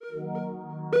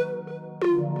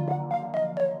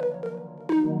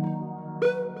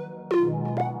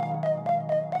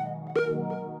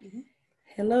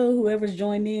whoever's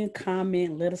joined in,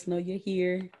 comment, let us know you're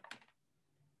here.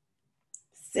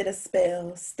 Sit a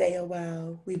spell, stay a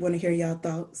while. We want to hear y'all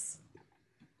thoughts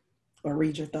or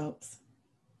read your thoughts.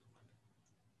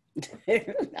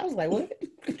 I was like, what?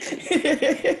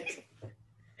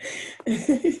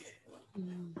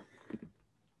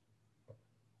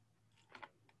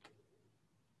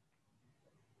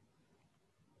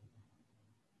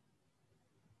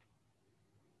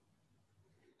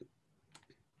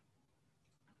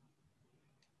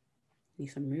 Need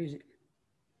some music.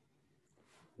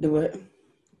 Do it.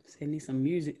 Say need some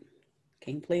music.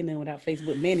 Can't play nothing without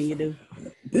Facebook banning you do.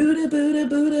 Buddha, Buddha,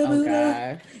 Buddha, Oh, Buddha.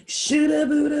 God. Shoulda,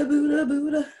 Buddha, Buddha,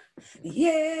 Buddha.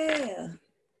 Yeah.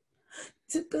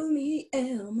 Tickle me,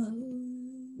 Elmo.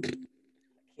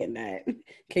 Cannot.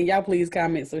 Can y'all please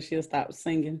comment so she'll stop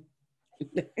singing?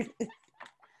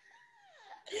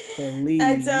 Please.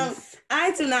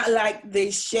 I do not like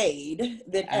the shade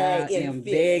that I am am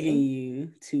begging you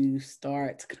to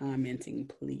start commenting,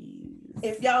 please.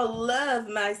 If y'all love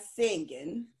my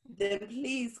singing, then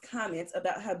please comment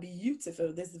about how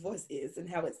beautiful this voice is and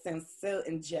how it sounds so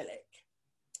angelic.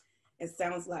 It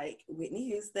sounds like Whitney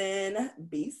Houston,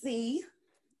 BC.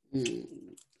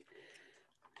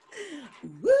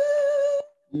 Woo!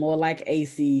 More like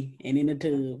AC and in the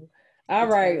tub. All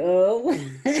right.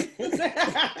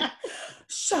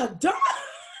 Shut up.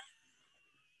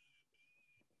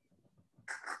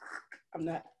 I'm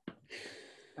not.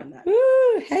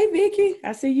 Ooh, hey, Vicky.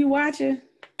 I see you watching.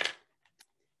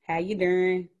 How you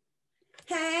doing?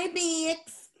 Hey,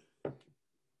 Bix.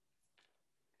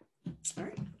 All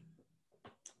right.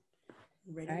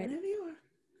 Ready whenever you are.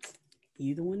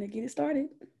 You the one that get it started.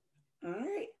 All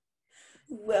right.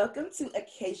 Welcome to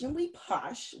Occasionally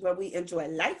Posh, where we enjoy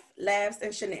life, laughs,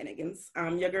 and shenanigans.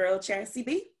 I'm your girl, Chassie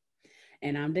B.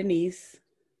 And I'm Denise.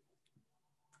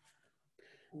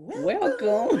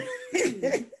 Welcome.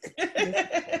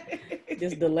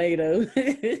 Just delay though.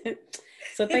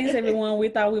 So thanks everyone. We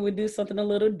thought we would do something a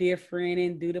little different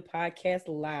and do the podcast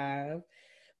live.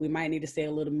 We might need to say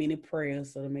a little mini prayer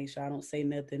so to make sure I don't say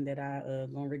nothing that I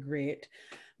gonna regret.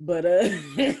 But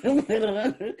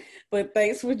but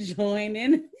thanks for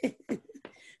joining.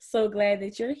 So glad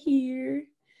that you're here.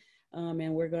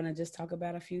 And we're gonna just talk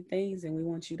about a few things, and we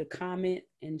want you to comment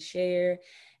and share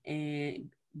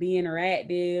and be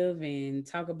interactive and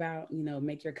talk about,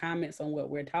 make your comments on what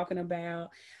we're talking about,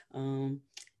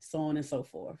 so on and so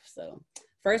forth. So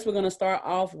first, we're going to start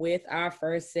off with our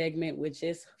first segment, which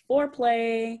is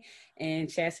foreplay, and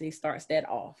Chastity starts that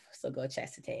off. So go,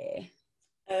 Chastity.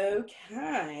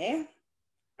 Okay.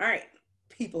 All right,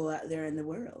 people out there in the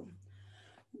world.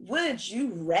 Would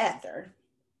you rather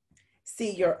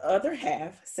see your other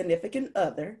half, significant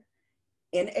other,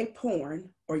 in a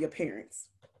porn or your parents?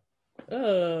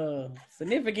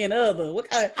 Significant other. What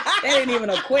kind of, that ain't even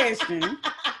a question.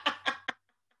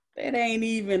 That ain't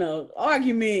even an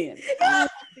argument. I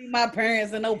don't see my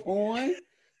parents in no porn.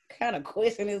 What kind of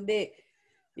question is that?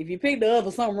 If you pick the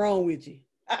other, something wrong with you.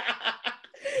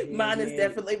 Mine is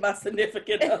definitely my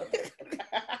significant other.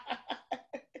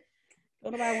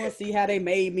 Don't nobody want to see how they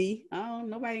made me.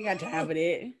 Nobody ain't got time for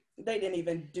that. They didn't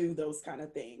even do those kind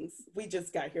of things. We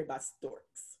just got here by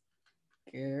storks.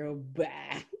 Girl,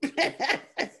 bye.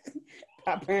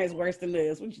 My parents worse than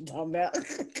this. What you talking about?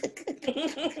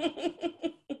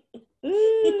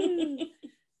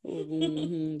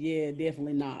 Yeah,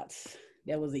 definitely not.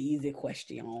 That was an easy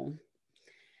question.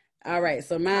 All right,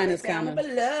 so mine is kind of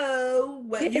below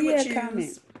what you would choose.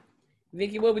 Comment.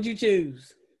 Vicky, what would you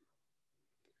choose?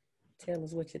 Tell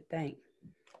us what you think.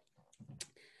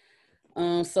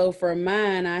 So for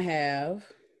mine, I have,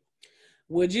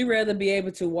 would you rather be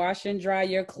able to wash and dry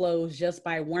your clothes just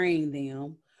by wearing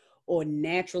them or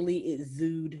naturally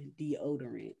exude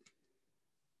deodorant?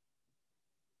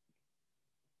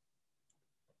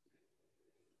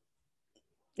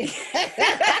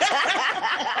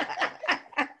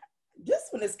 This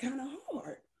one is kind of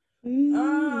hard.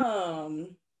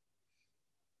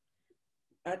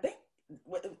 I think,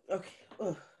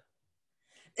 okay.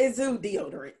 Exude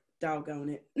deodorant. Doggone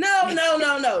it.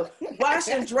 No. Wash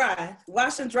and dry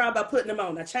by putting them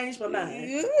on. I changed my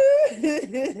mind.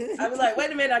 I was like,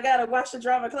 wait a minute, I gotta wash and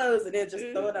dry my clothes and then just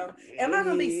throw it on. Am I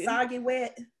gonna be soggy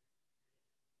wet?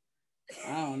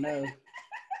 I don't know.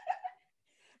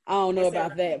 I don't know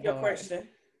about that your question.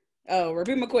 Oh,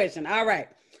 repeat my question. All right.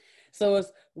 So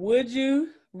it's, would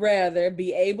you rather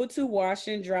be able to wash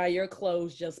and dry your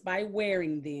clothes just by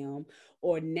wearing them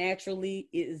or naturally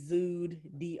exude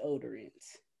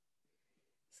deodorant?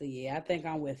 So yeah, I think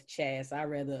I'm with Chaz. I'd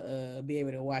rather be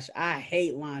able to wash. I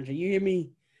hate laundry. You hear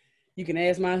me? You can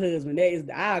ask my husband.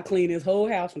 I'll clean this whole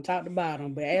house from top to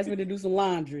bottom, but ask me to do some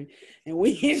laundry and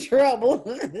we in trouble.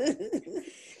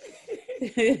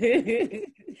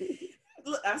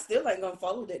 Look, I still ain't gonna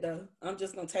follow that though. I'm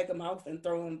just gonna take them off and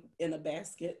throw them in a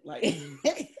basket. Like,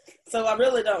 so I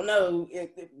really don't know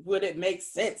would it make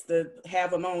sense to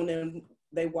have them on and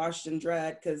they washed and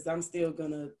dried, because I'm still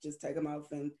gonna just take them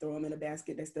off and throw them in a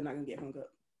basket. They're still not gonna get hung up.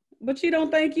 But you don't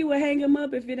think you would hang them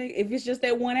up if it's just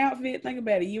that one outfit? Think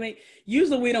about it.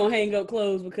 Usually we don't hang up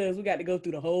clothes because we got to go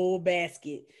through the whole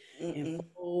basket and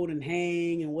fold and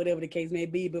hang and whatever the case may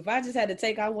be. But if I just had to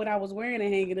take out what I was wearing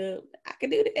and hang it up, I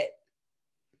could do that.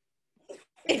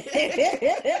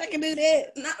 I can do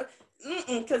that. No,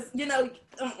 because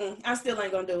I still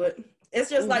ain't gonna do it.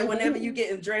 It's just like whenever you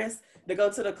getting dressed to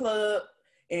go to the club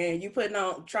and you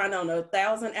trying on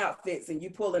 1,000 outfits and you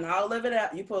pulling all of it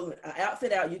out, you pull an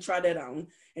outfit out, you try that on,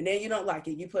 and then you don't like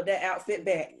it, you put that outfit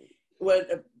back. Well,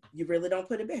 you really don't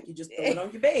put it back. You just throw it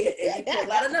on your bed and you pull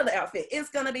out another outfit. It's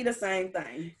gonna be the same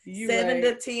thing. 7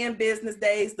 to 10 business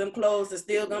days, them clothes are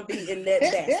still gonna be in that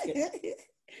basket.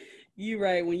 You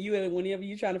right. Whenever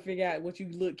you trying to figure out what you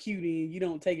look cute in, you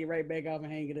don't take it right back off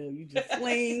and hang it up. You just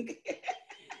fling.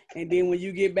 And then when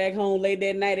you get back home late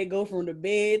that night, it go from the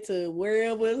bed to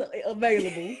wherever is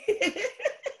available.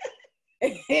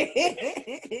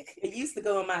 It used to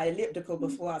go on my elliptical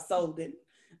before I sold it.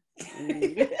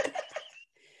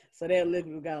 So that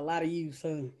elliptical got a lot of use,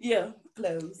 huh? Yeah,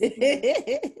 clothes.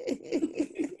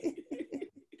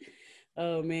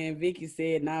 Oh man, Vicky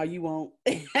said, "No, you won't."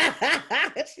 She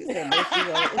said, "No, she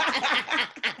won't."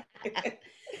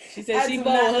 She said she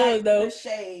fold hers though.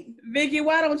 Shade. Vicky,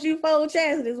 why don't you fold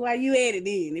Chastity's while you at it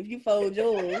then? If you fold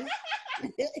yours.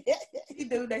 You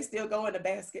do, they still go in the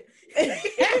basket.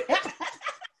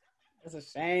 That's a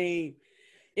shame.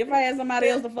 If I had somebody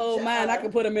else to fold mine, I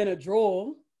could put them in a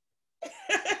drawer.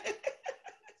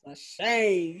 It's a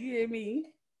shame. You hear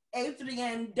me?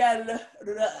 Adrienne Della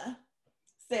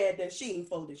said that she ain't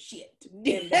folded shit.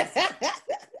 Me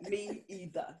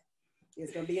either.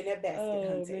 It's gonna be in that basket,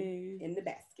 hunting. In the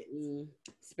basket.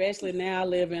 Especially now I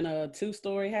live in a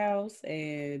 2-story house,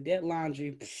 and that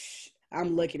laundry,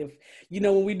 I'm lucky to,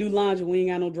 when we do laundry, we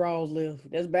ain't got no drawers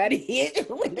left. That's about it.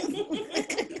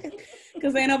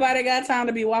 Because ain't nobody got time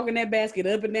to be walking that basket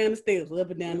up and down the steps,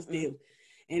 And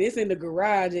it's in the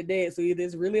garage at that, so either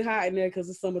it's really hot in there because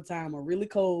it's summertime or really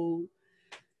cold.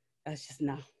 That's just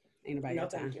ain't nobody got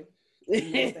time.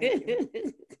 Thank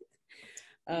you.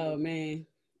 Oh man.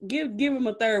 Give him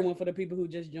a third one for the people who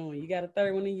just joined. You got a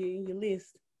third one in your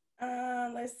list?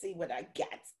 Let's see what I got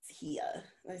here.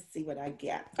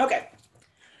 Okay.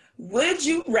 Would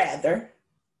you rather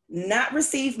not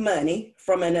receive money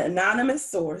from an anonymous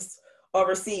source or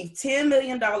receive $10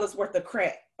 million worth of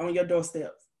crack on your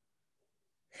doorstep?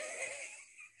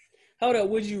 Hold up.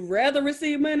 Would you rather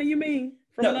receive money, you mean?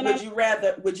 Would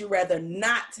you rather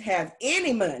not have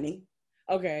any money?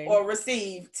 Okay. Or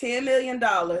receive $10 million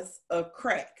of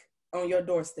crack on your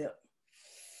doorstep?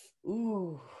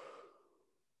 Ooh.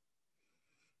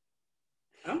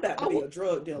 I'm about to be a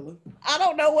drug dealer. I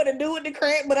don't know what to do with the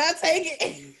crack, but I take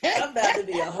it. I'm about to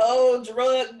be a whole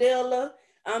drug dealer.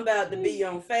 I'm about to be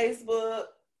on Facebook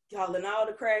calling all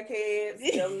the crackheads,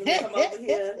 telling them to come over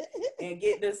here and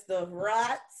get this stuff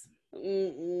right.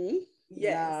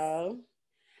 Yes. No.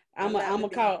 I'm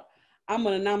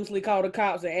gonna anonymously call the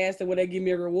cops and ask them will they give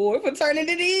me a reward for turning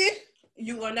it in.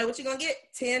 You gonna know what you're gonna get?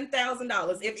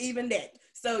 $10,000, if even that.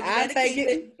 So you I'll better take keep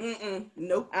it.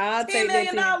 Nope. I'll take that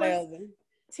 $10,000.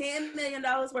 $10 million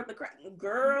worth of crack,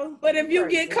 girl. But if you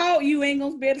get caught, you ain't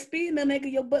gonna be able to spend no nigga.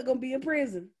 Your butt gonna be in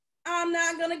prison. I'm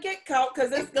not gonna get caught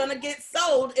because it's gonna get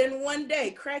sold in one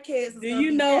day. Crackheads. Do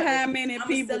you know how many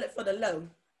people sell it for the low?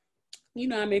 You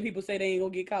know how many people say they ain't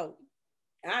gonna get caught?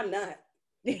 I'm not.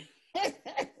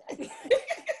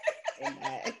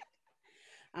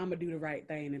 I'm gonna do the right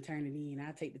thing and turn it in.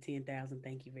 I'll take the $10,000.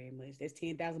 Thank you very much. That's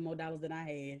 $10,000 more dollars than I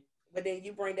had. But then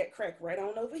you bring that crack right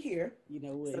on over here. You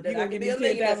know what? So that I can be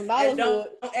 $10,000.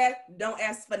 Don't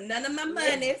ask for none of my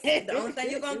money. The only thing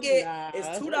you're gonna get is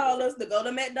 $2 to go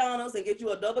to McDonald's and get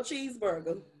you a double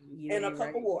cheeseburger and a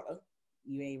cup of water.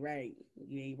 You ain't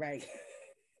right.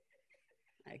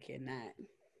 I cannot.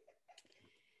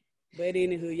 But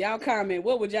anywho, y'all comment.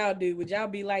 What would y'all do? Would y'all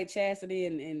be like Chastity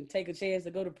and take a chance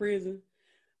to go to prison?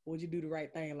 Or would you do the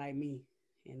right thing like me?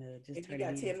 And just if you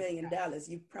got $10 million,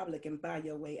 you probably can buy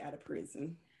your way out of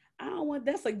prison. I don't want.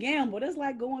 That's a gamble. That's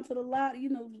like going to the lot.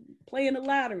 Playing the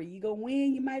lottery. You go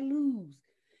win, you might lose.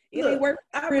 It ain't work.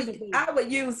 I would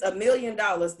use $1 million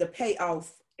to pay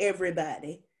off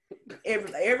everybody.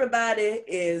 Everybody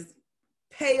is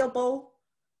payable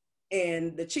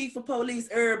and the chief of police,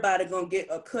 everybody gonna get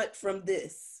a cut from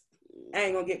this. I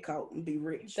ain't gonna get caught and be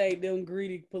rich. You think them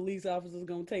greedy police officers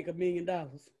gonna take $1 million?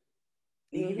 And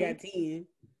you got 10.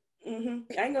 I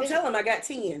ain't gonna tell them I got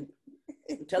 10.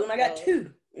 Tell them I got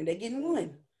 2, and they getting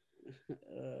 1.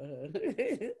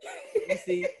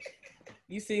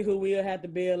 You see who will have to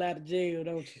bail out of jail,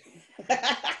 don't you?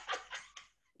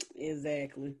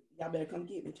 Exactly. Y'all better come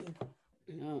get me too.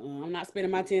 I'm not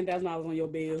spending my $10,000 on your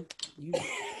bill. You did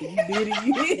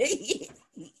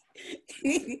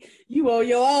it. You on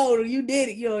your own. You did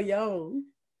it. You on your own.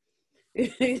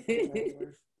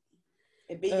 It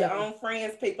be your own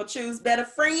friends. People choose better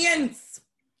friends.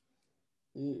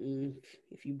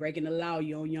 If you breaking the law,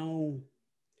 you're on your own.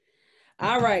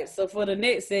 All right. So for the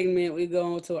next segment, we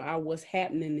go on to our what's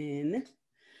happening in,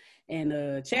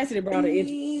 and Chastity brought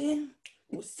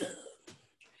What's up?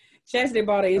 Chastity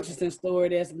brought an interesting story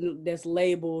that's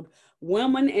labeled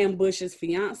 "Woman ambushes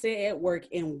fiance at work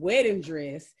in wedding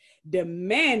dress,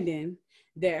 demanding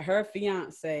that her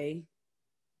fiance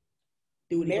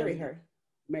marry her."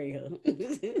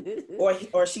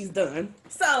 or she's done.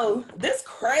 So this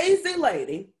crazy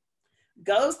lady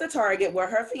goes to Target where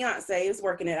her fiance is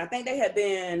working at. I think they had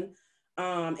been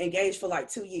engaged for like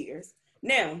 2 years.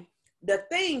 Now, the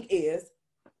thing is,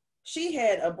 she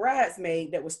had a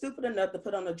bridesmaid that was stupid enough to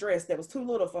put on a dress that was too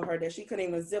little for her, that she couldn't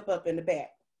even zip up in the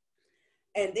back.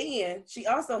 And then she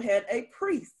also had a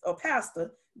priest or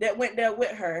pastor that went there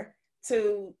with her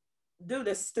to do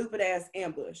this stupid ass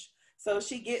ambush. So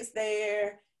she gets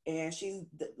there and she's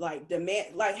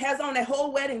has on that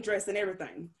whole wedding dress and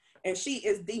everything. And she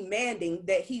is demanding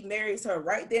that he marries her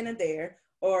right then and there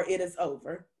or it is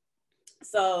over.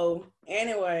 So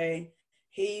anyway,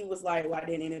 he was like, why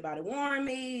didn't anybody warn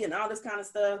me? And all this kind of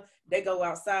stuff. They go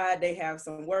outside, they have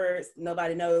some words.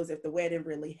 Nobody knows if the wedding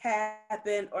really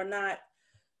happened or not.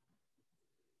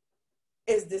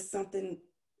 Is this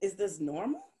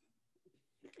normal?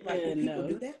 Like, do people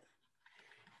do that?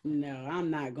 No,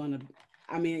 I'm not gonna.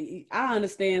 I mean, I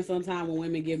understand sometimes when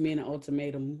women give men an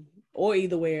ultimatum, or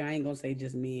either way, I ain't gonna say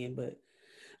just men, but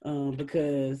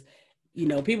because,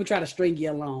 people try to string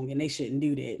you along and they shouldn't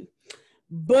do that.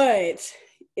 But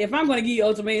if I'm going to give you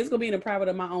ultimatum, it's going to be in the private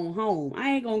of my own home. I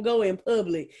ain't going to go in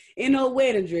public in no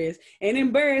wedding dress and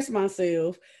embarrass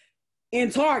myself in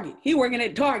Target. He working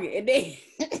at Target. And then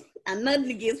I'm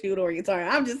nothing against people working at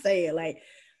Target. I'm just saying, like,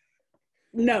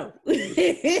 no. Like,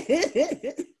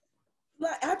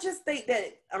 I just think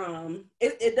that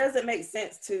it doesn't make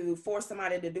sense to force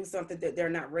somebody to do something that they're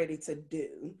not ready to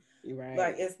do. Right.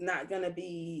 Like, it's not going to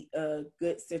be a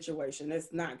good situation.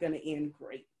 It's not going to end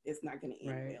great. It's not going to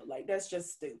end well. Like, that's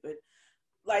just stupid.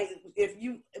 Like,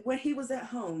 when he was at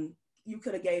home, you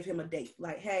could have gave him a date.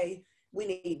 Like, hey, we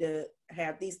need to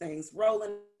have these things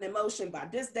rolling in motion by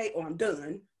this date or I'm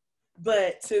done.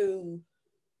 But to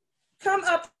come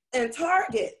up and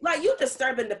Target, like, you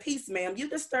disturbing the peace, ma'am. You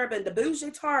disturbing the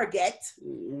bougie Target.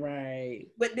 Right.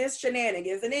 With this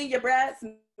shenanigans. And then your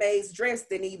bridesmaid's dress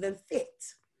didn't even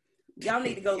fit. Y'all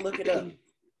need to go look it up.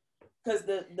 Because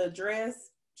the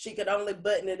dress, she could only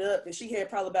button it up, and she had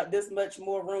probably about this much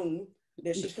more room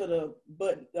that she could have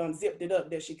zipped it up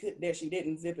that she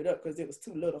didn't zip it up because it was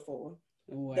too little for her.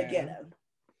 Wow. The ghetto.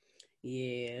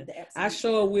 Yeah. I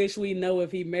sure wish we know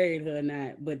if he married her or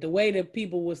not. But the way that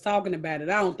people was talking about it,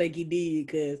 I don't think he did,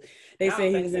 because they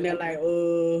said he was in there like,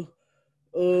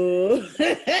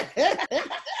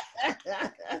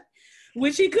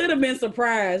 which he could have been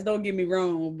surprised, don't get me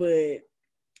wrong, but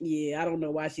yeah, I don't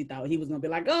know why she thought he was gonna be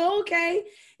like, oh, okay,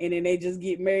 and then they just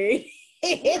get married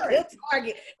at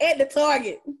the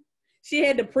Target. She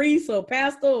had the priest or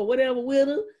pastor or whatever with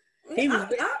her. I'm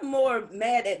more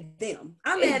mad at them.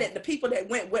 I'm mad at the people that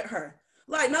went with her.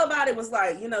 Like, nobody was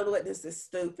like, you know what, this is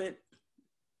stupid.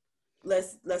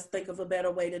 Let's think of a better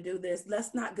way to do this.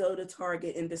 Let's not go to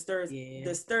Target and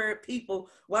disturb people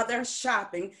while they're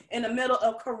shopping in the middle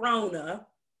of Corona.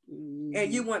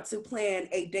 And you want to plan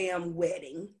a damn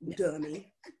wedding,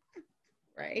 dummy.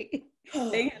 Right.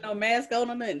 They had no mask on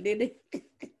or nothing, did they?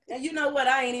 And you know what?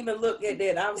 I ain't even looked at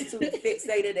that. I was too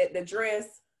fixated at the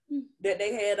dress that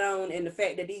they had on and the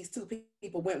fact that these two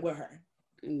people went with her.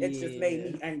 It just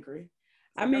made me angry.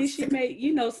 I mean, she may,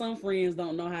 some friends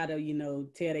don't know how to,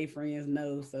 tell their friends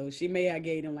no. So she may have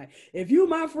gave them like, if you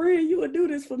my friend, you would do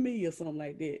this for me or something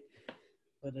like that.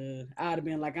 But I'd have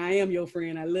been like, I am your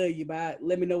friend. I love you, but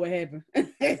let me know what happened.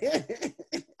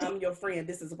 I'm your friend.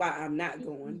 This is why I'm not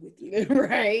going with you.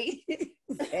 Right.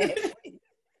 Exactly.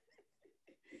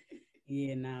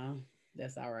 Yeah, no,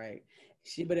 that's all right.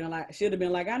 Should have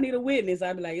been like, I need a witness.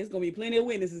 I'd be like, it's gonna be plenty of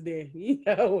witnesses there. You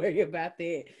don't worry about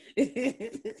that.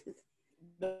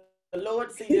 the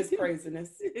Lord see this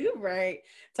craziness. Right.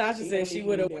 Tasha said she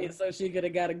would have went so she could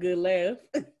have got a good laugh.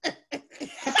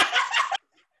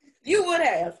 You would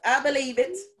have. I believe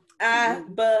it. I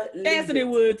believe Chastity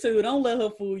would too. Don't let her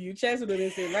fool you. Chastity would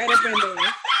have sit right up in there.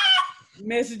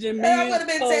 Messaging me. I would have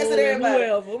been texting everybody.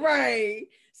 Whoever. Right.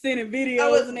 Sending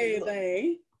videos and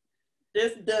everything.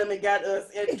 This dummy got us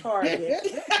in Target.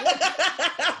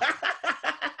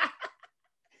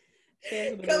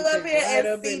 Come up here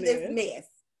and see this mess.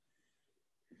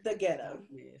 The ghetto.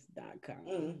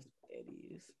 Yes.com. That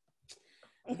is.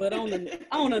 But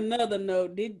on another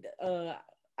note,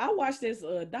 I watched this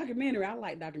documentary. I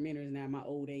like documentaries now, my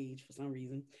old age for some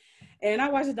reason. And I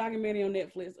watched a documentary on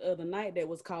Netflix the other night that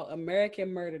was called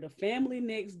American Murder, The Family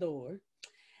Next Door.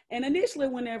 And initially,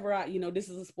 whenever this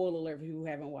is a spoiler alert for people who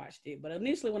haven't watched it, but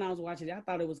initially when I was watching it, I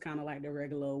thought it was kind of like the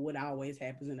regular, what always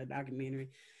happens in a documentary.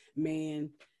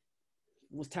 Man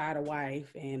was tired of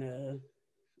wife and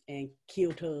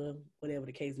killed her, whatever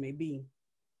the case may be.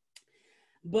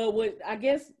 But what I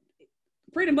guess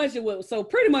pretty much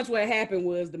what happened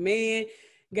was the man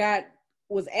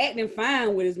was acting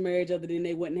fine with his marriage, other than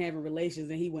they wasn't having relations,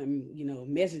 and he wasn't,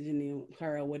 messaging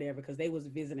her or whatever because they was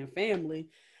visiting family.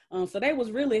 So they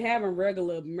was really having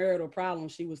regular marital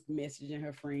problems. She was messaging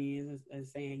her friends and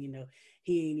saying,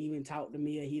 he ain't even talk to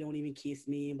me, or he don't even kiss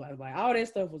me, and blah blah blah. All that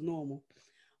stuff was normal.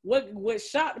 What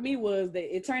shocked me was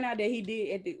that it turned out that he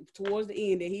did towards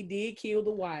the end that he did kill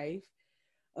the wife.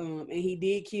 And he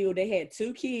did kill, they had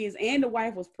 2 kids and the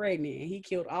wife was pregnant, and he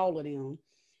killed all of them.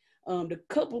 The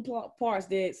couple parts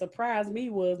that surprised me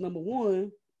was, number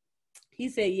one, he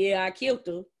said, yeah, I killed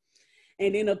her.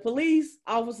 And then a police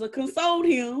officer consoled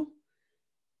him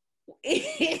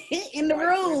in the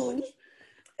room.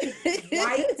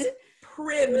 White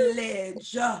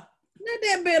privilege. Not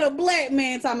that bit of black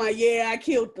man talking about, yeah, I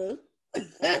killed her.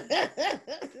 Then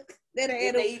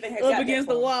they had up against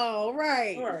the wall.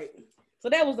 Right. Right. So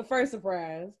that was the first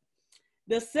surprise.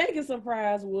 The second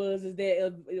surprise was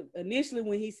that initially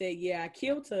when he said, yeah, I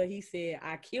killed her, he said,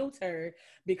 I killed her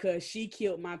because she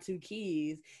killed my 2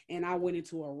 kids and I went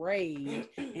into a rage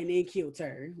and then killed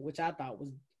her, which I thought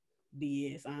was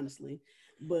BS, honestly.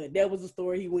 But that was the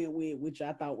story he went with, which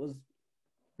I thought was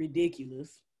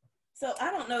ridiculous. So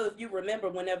I don't know if you remember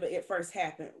whenever it first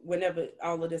happened, whenever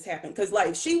all of this happened, because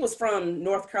like she was from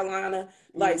North Carolina,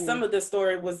 like some of the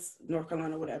story was North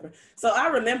Carolina, whatever. So I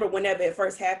remember whenever it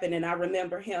first happened, and I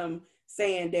remember him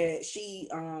saying that she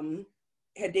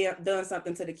had done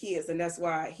something to the kids, and that's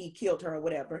why he killed her or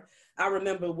whatever. I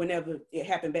remember whenever it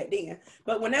happened back then.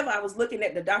 But whenever I was looking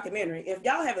at the documentary, if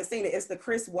y'all haven't seen it, it's the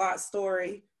Chris Watts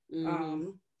story.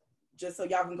 Just so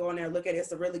y'all can go in there and look at it.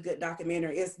 It's a really good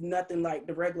documentary. It's nothing like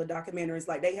the regular documentaries.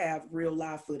 Like they have real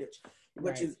live footage,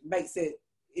 which makes it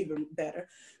even better.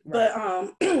 Right.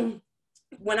 But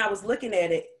when I was looking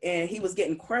at it and he was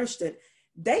getting questioned,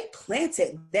 they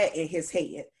planted that in his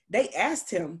head. They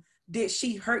asked him, did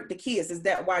she hurt the kids? Is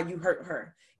that why you hurt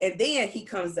her? And then he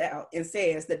comes out and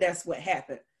says that that's what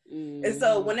happened. And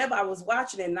so whenever I was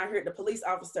watching it and I heard the police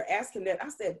officer ask him that, I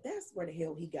said, that's where the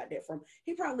hell he got that from.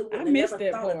 He probably would have never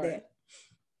thought of that.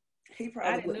 He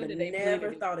probably would have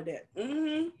never thought of that.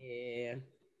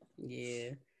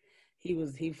 Yeah.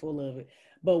 He full of it.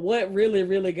 But what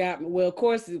really got me, well, of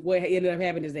course, what ended up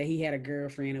happening is that he had a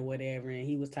girlfriend or whatever, and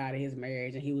he was tired of his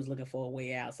marriage and he was looking for a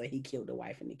way out. So he killed the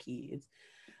wife and the kids.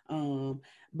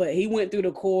 But he went through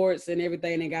the courts and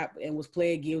everything and was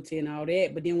pled guilty and all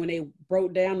that. But then when they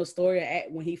broke down the story,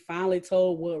 when he finally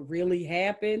told what really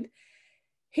happened,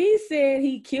 he said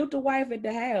he killed the wife at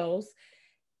the house,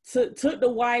 took the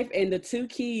wife and the 2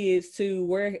 kids to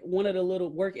where one of the little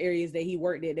work areas that he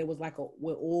worked at that was like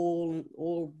with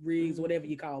oil rigs, whatever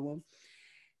you call them.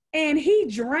 And he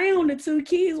drowned the 2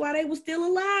 kids while they were still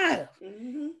alive.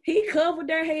 He covered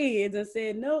their heads and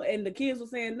said no, and the kids were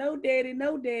saying, no, daddy,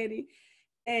 no, daddy.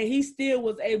 And he still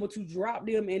was able to drop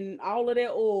them in all of their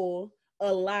oil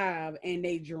alive, and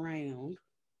they drowned.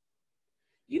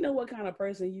 You know what kind of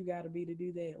person you got to be to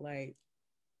do that? Like,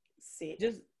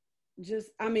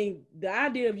 just, I mean, the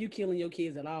idea of you killing your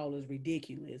kids at all is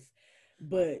ridiculous.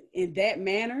 But in that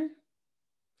manner?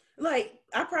 Like,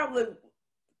 I probably...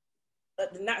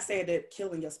 not saying that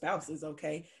killing your spouse is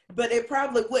okay, but it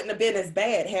probably wouldn't have been as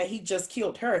bad had he just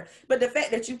killed her. But the fact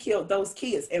that you killed those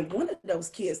kids, and one of those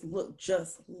kids looked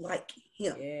just like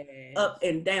him, up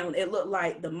and down. It looked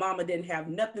like the mama didn't have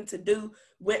nothing to do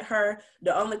with her.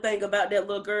 The only thing about that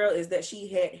little girl is that she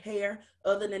had hair.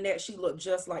 Other than that, she looked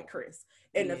just like Chris.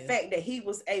 And the fact that he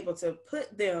was able to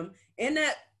put them in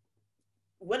that,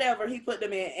 whatever he put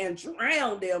them in, and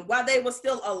drown them while they were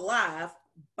still alive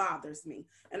bothers me.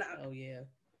 And I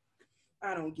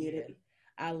don't get it.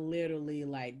 I literally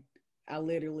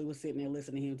was sitting there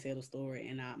listening to him tell the story,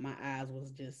 and my eyes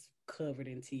was just covered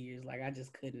in tears. Like, I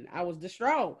just couldn't. I was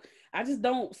distraught. I just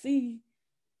don't see.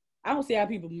 I don't see how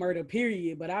people murder,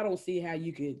 period, but I don't see how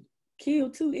you could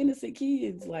kill two innocent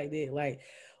kids like that. Like,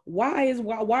 why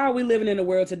are we living in a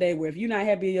world today where if you're not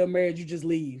happy in your marriage, you just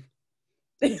leave?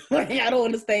 Like, I don't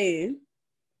understand.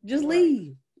 Just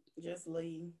leave. Just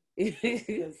leave.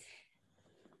 It's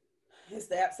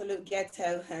the absolute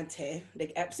ghetto, hunter.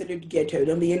 The absolute ghetto.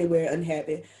 Don't be anywhere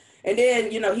unhappy. And then,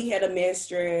 he had a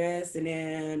mistress, and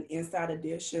then Inside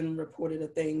Edition reported a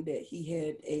thing that he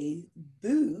had a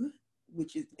boo,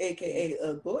 which is AKA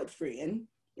a boyfriend,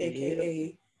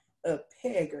 AKA a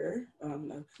pegger. I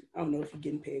don't know if you're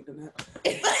getting pegged or not.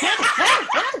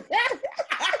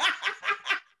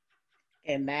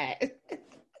 And that.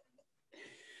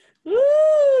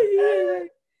 Ooh, yeah.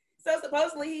 So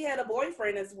supposedly he had a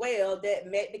boyfriend as well that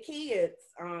met the kids.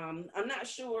 I'm not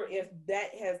sure if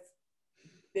that has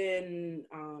been,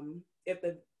 if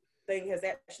the thing has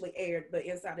actually aired, but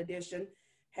Inside Edition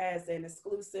has an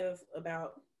exclusive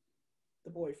about the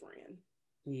boyfriend.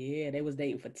 Yeah, they was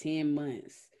dating for 10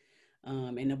 months.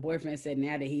 And the boyfriend said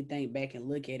now that he think back and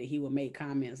look at it, he would make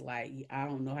comments like, I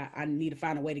don't know how, I need to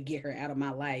find a way to get her out of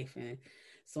my life, and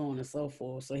so on and so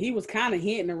forth. So he was kind of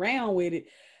hinting around with it,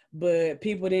 but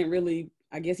people didn't really,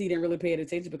 I guess he didn't really pay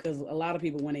attention, because a lot of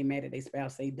people, when they mad at their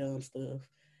spouse, say dumb stuff.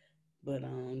 But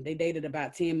they dated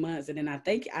about 10 months. And then I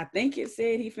think it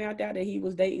said he found out that he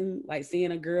was dating, like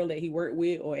seeing a girl that he worked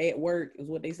with or at work is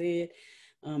what they said.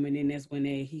 And then that's when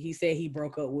he said he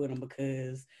broke up with him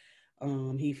because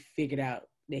he figured out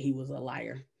that he was a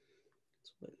liar.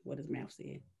 That's what his mouth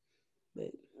said. But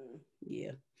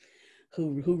yeah,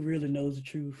 who really knows the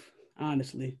truth,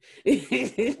 honestly.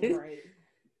 Right.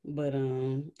 But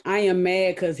I am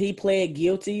mad because he pled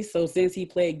guilty. So since he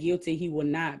pled guilty, he will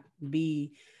not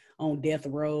be on death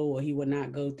row, or he would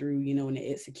not go through, in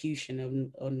the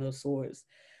execution of no sorts.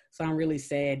 So I'm really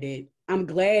sad that, I'm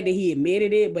glad that he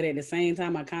admitted it, but at the same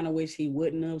time, I kind of wish he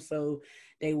wouldn't have, so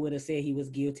they would have said he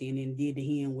was guilty and then did to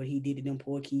him what he did to them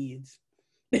poor kids.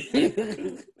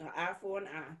 An eye for an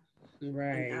eye.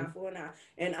 Right. An eye for an eye.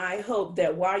 And I hope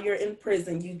that while you're in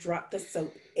prison, you drop the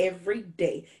soap every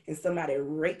day and somebody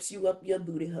rapes you up your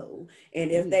booty hole.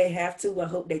 And if they have to, I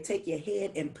hope they take your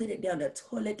head and put it down the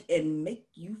toilet and make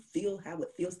you feel how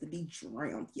it feels to be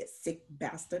drowned, you sick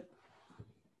bastard.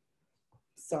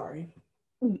 Sorry.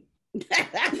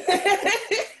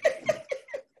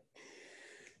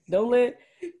 Don't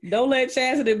let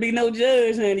Chastity be no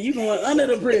judge, honey. You going under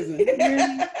the prison.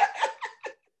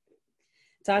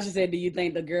 Tasha said, do you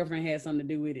think the girlfriend had something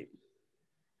to do with it?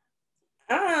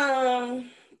 I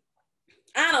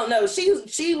don't know.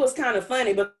 She was kind of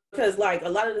funny because like a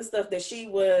lot of the stuff that she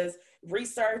was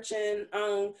researching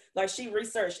on, like she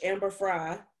researched Amber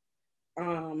Fry,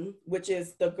 which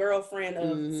is the girlfriend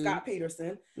of Scott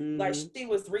Peterson. Like she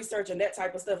was researching that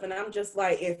type of stuff. And I'm just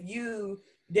like, if you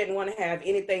didn't want to have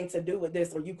anything to do with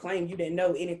this, or you claim you didn't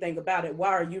know anything about it, why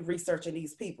are you researching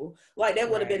these people? Like that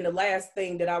would have been the last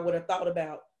thing that I would have thought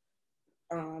about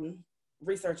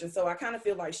researching. So I kind of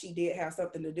feel like she did have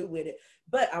something to do with it.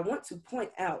 But I want to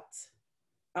point out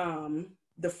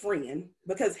the friend,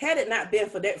 because had it not been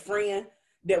for that friend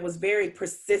that was very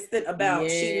persistent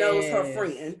about she knows her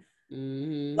friend,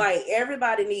 like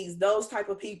everybody needs those type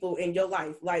of people in your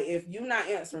life. Like if you're not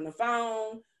answering the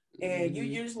phone, and you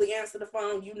usually answer the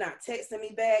phone, you not texting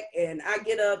me back, and I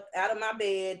get up out of my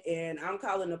bed and I'm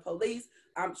calling the police.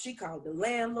 She called the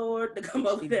landlord to come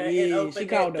over there and open. She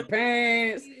called the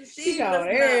parents. She called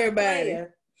everybody.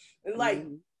 And like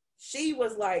she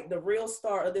was like the real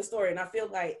star of this story. And I feel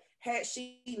like had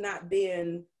she not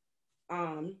been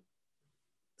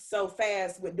so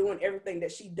fast with doing everything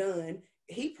that she done,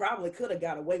 he probably could have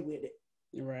got away with it.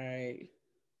 Right.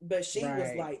 But she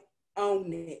was like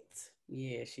on it.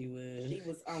 Yeah, she was.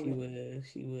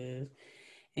 She was.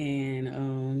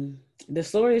 And the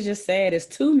story is just sad. There's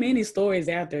too many stories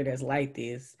out there that's like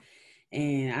this.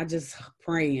 And I just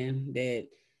praying that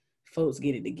folks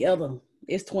get it together.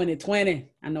 It's 2020.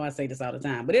 I know I say this all the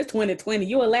time, but it's 2020.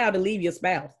 You're allowed to leave your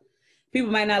spouse.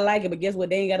 People might not like it, but guess what?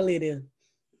 They ain't got to live there.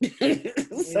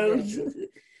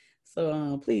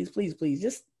 So please,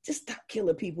 just stop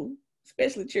killing people,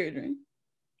 especially children.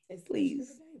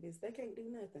 Please. They can't do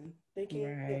nothing. They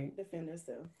can't defend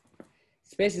themselves.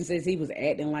 Especially since he was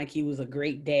acting like he was a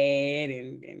great dad,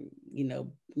 and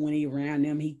when he around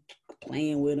them, he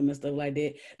playing with them and stuff like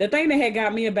that. The thing that had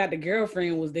got me about the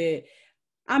girlfriend was that,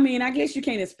 I mean, I guess you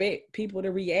can't expect people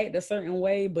to react a certain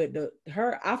way, but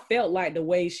I felt like the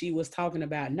way she was talking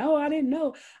about, no, I didn't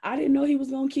know he was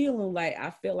gonna kill him. Like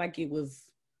I felt like it was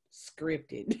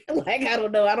scripted. Like, I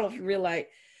don't know. I don't feel like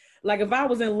if I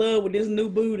was in love with this new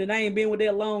boo and I ain't been with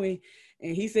that long, and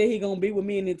he said he gonna be with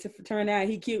me, and it turned out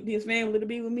he killed his family to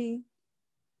be with me.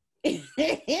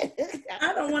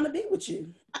 I don't want to be with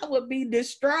you. I would be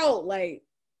distraught. Like,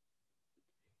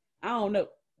 I don't know.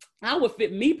 I would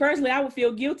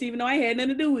feel guilty even though I had nothing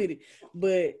to do with it.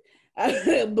 But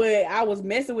I was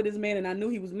messing with this man and I knew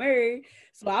he was married.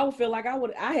 So I would feel like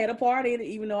I had a part in it,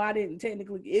 even though I didn't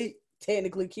technically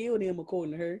killed him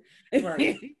according to her.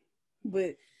 Right.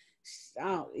 But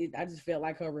I just felt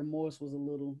like her remorse was a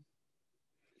little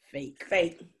fake.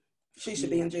 She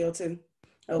should be in jail too.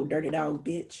 Oh, dirty dog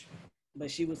bitch.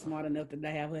 But she was smart enough to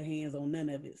not have her hands on none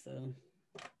of it, so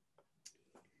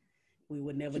we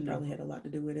would never know. Probably had a lot to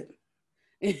do with it.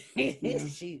 Yeah.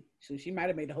 She might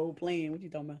have made the whole plan. What you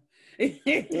talking about?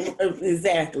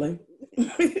 Exactly.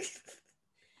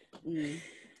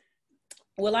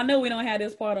 Well, I know we don't have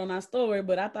this part on our story,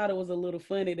 but I thought it was a little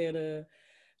funny that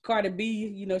Cardi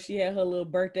B, she had her little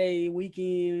birthday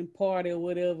weekend party or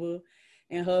whatever,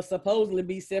 and her supposedly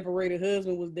be separated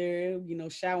husband was there,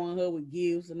 showering her with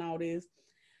gifts and all this.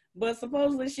 But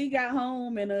supposedly she got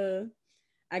home and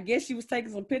I guess she was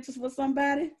taking some pictures for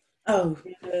somebody. Oh.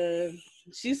 And,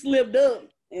 she slipped up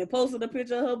and posted a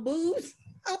picture of her boobs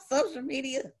on social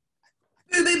media.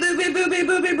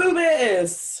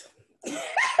 Boobies.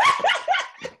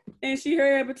 And she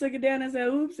hurried up and took it down and said,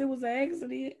 oops, it was an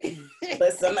accident.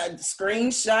 But somebody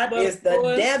screenshot is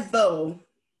the devil. Of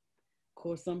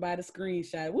course, somebody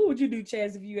screenshot. What would you do,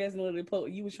 Chaz, if you accidentally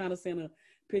you was trying to send a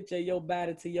picture of your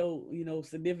body to your,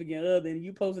 significant other and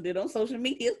you posted it on social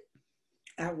media?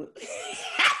 I would.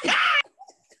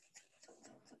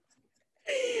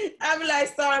 I'd be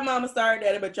like, sorry, mama, sorry,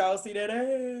 daddy, but y'all see that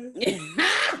ass?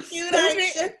 Cute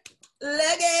action.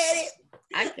 Look at it.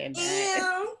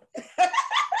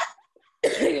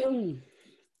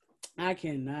 I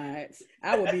cannot.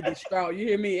 I would be distraught. You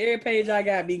hear me? Every page I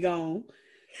got be gone.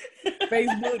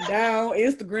 Facebook down,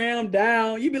 Instagram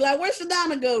down. You be like, where's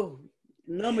Shadonna go?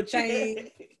 Number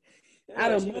change. I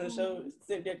don't know.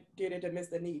 Did it to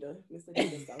Miss Anita. I sent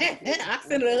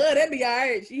it to her. That'd be all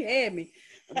right. She had me.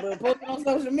 But posting on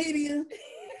social media.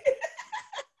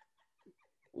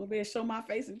 We'll be able to show my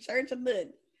face in church or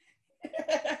nothing.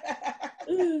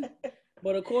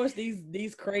 But of course,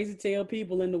 these crazy tail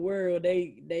people in the world,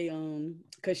 they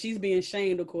because she's being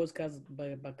shamed, of course, because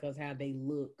how they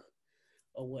look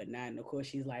or whatnot. And of course,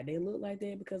 she's like, they look like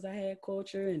that because I had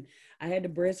culture and I had to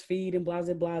breastfeed and blase.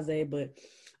 But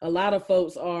a lot of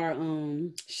folks are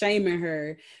shaming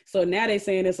her. So now they're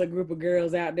saying it's a group of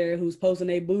girls out there who's posting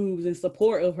their boobs in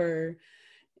support of her,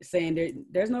 saying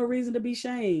there's no reason to be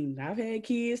shamed. I've had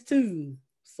kids too,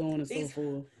 so on and so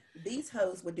forth. These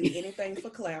hoes would do anything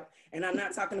for clout. And I'm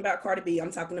not talking about Cardi B.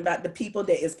 I'm talking about the people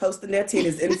that is posting their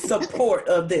titties in support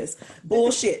of this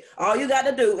bullshit. All you got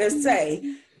to do is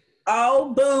say, all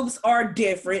boobs are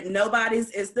different. Nobody's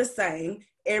is the same.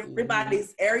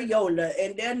 Everybody's areola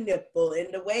and their nipple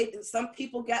and the way some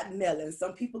people got melons,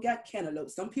 some people got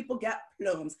cantaloupe, some people got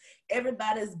plums.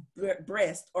 Everybody's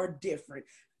breasts are different.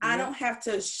 I don't have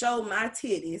to show my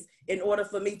titties in order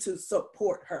for me to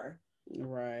support her.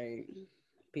 Right.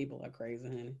 People are crazy,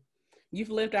 honey. You've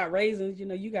left out raisins.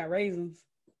 You got raisins.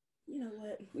 You know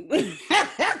what?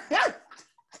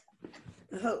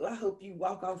 I hope you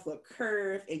walk off a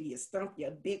curve and you stump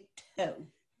your big toe.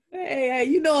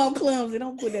 Hey, I'm clumsy.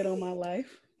 Don't put that on my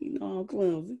life. I'm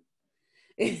clumsy.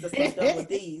 These are some double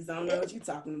D's. I don't know what you're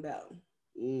talking about.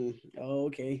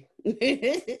 Okay.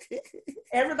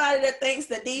 Everybody that thinks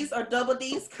that these are double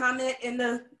D's, comment in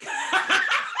the...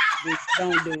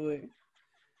 Don't do it.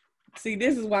 See,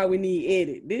 this is why we need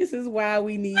edit.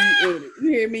 You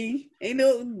hear me?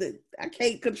 I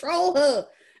can't control her.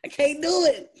 I can't do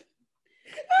it.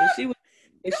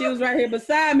 If she was right here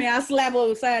beside me, I'd slap her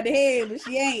beside the head, but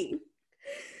she ain't.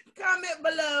 Comment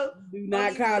below. Do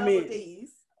not comment.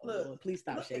 Look, oh, please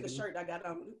stop shaking. The shirt I got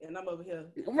on, and I'm over here.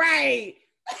 Right.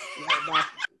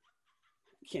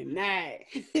 Cannot.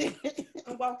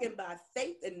 I'm walking by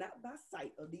faith and not by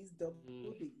sight of these double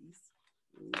D's.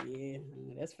 Yeah,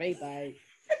 that's faith, all right.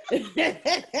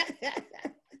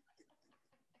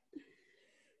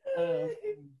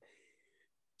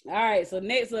 All right, so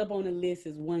next up on the list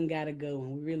is One Gotta Go,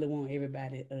 and we really want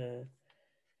everybody to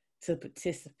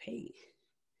participate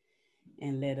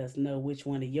and let us know which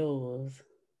one of yours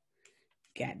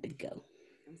got to go.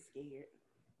 I'm scared.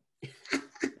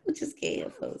 What you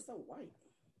scared for? It's so white.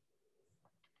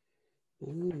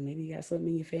 Maybe you got something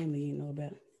in your family you know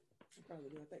about. Probably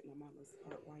do. I think my mama's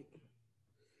part white.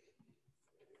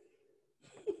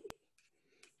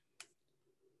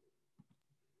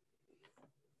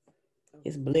 Oh,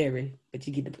 It's blurry, but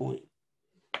you get the point.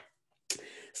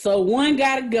 So one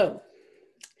gotta go.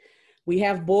 We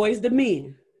have Boys the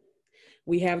Men.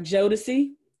 We have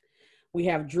Jodeci. We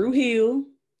have Dru Hill.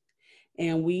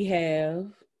 And we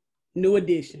have New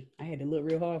Edition. I had to look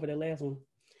real hard for that last one.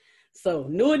 So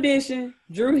New Edition,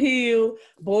 Dru Hill,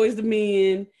 Boys the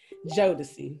Men,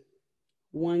 Jodeci.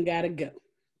 One gotta go.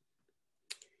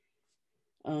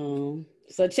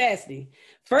 So Chastity,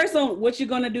 first on what you're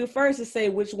gonna do first is say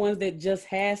which ones that just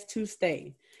has to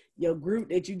stay. Your group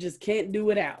that you just can't do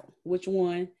without. Which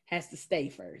one has to stay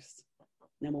first?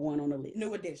 Number one on the list.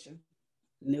 New Edition.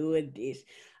 New Edition.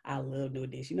 I love New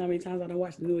Edition. You know how many times I done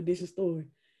watched the New Edition story?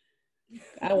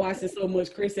 I watched it so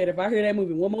much. Chris said if I hear that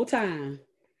movie one more time,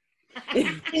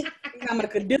 I'm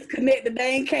gonna disconnect the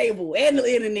dang cable and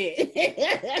the internet.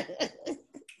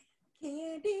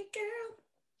 Candy Girl.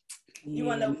 You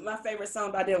want to know my favorite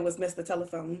song by them was Mr.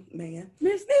 Telephone Man.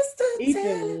 Mr.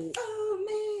 Telephone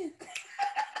Man.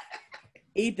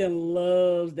 Ethan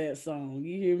loves that song.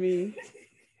 You hear me?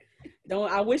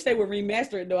 I wish they would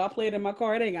remaster it though. I play it in my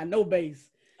car. It ain't got no bass.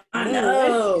 I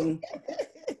know.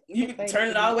 You turn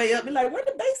it all the way up. Be like, where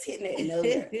the bass hitting at?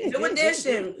 New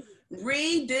Edition.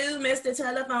 Redo Mr.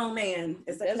 Telephone Man.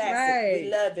 It's a classic. Right.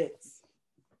 We love it.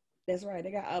 That's right.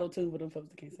 They got auto-tune, but them folks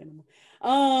that can't say no more.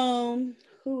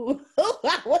 Who?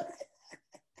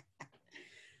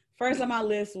 First on my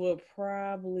list would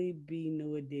probably be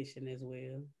New Edition as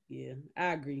well. Yeah,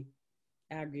 I agree.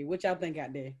 What y'all think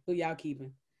out there? Who y'all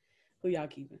keeping?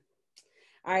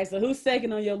 All right, so who's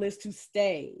second on your list to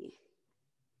stay?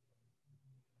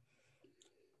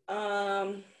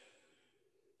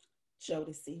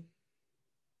 Jodeci.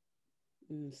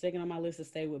 Second on my list to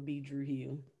stay would be Dru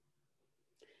Hill,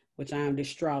 which I am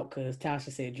distraught because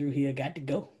Tasha said Dru Hill got to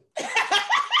go.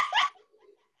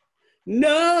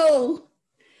 No,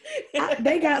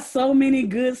 they got so many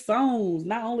good songs.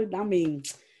 Not only,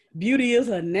 Beauty Is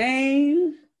Her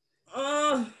Name.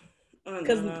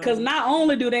 Because not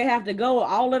only do they have to go,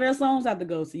 all of their songs have to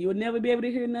go. So you'll never be able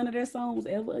to hear none of their songs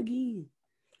ever again.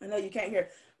 I know you can't hear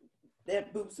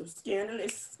that boobs are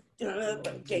scandalous.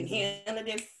 Can't handle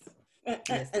this.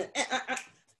 Yes.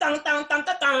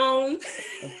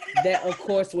 That, of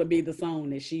course, would be the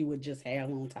song that she would just have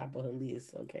on top of her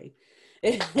list. Okay.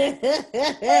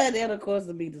 That, of course,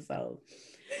 would be the song.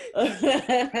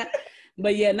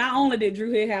 But yeah, not only did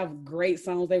Dru Hill have great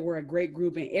songs, they were a great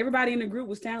group, and everybody in the group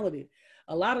was talented.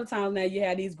 A lot of times now you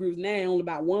have these groups now, only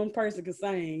about one person can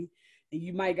sing, and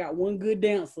you might got one good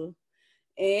dancer,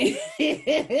 and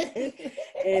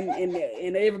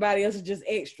and everybody else is just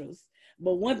extras.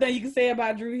 But one thing you can say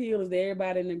about Dru Hill is that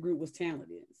everybody in the group was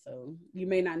talented. So you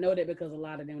may not know that because a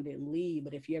lot of them didn't leave,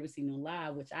 but if you ever seen them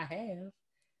live, which I have,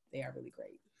 they are really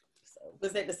great. So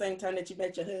was that the same time that you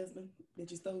met your husband that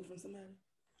you stole from somebody?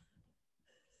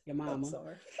 Your mama. Oh,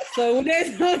 sorry. So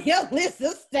that's on your list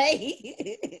to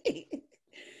stay.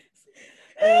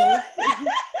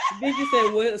 Vicky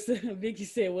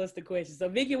said, what's the question? So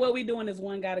Vicky, what we doing is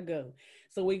one gotta go.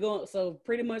 So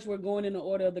pretty much we're going in the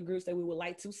order of the groups that we would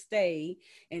like to stay.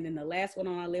 And then the last one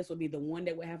on our list will be the one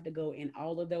that would have to go in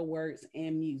all of their works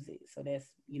and music. So that's,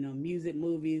 music,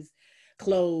 movies,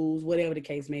 clothes, whatever the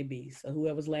case may be. So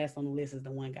whoever's last on the list is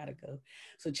the one gotta go.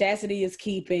 So Chastity is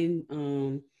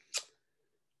keeping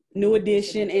New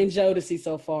Edition and Jodeci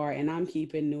so far, and I'm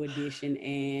keeping New Edition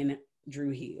and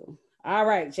Dru Hill. All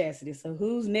right, Chastity. So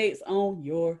who's next on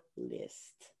your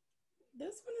list?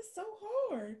 This one is so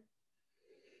hard.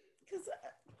 Because,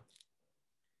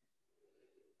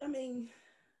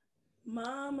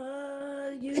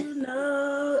 Mama, you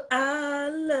know I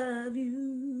love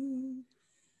you.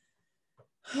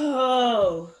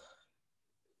 Oh.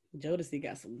 Jodeci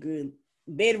got some good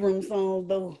bedroom songs,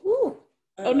 though. Whew.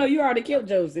 Oh, no, you already killed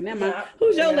Jodeci. Never mind.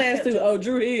 Who's your last two? Oh,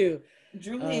 Dru Hill.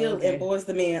 Dru Hill and Boys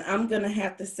the Men. I'm going to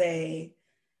have to say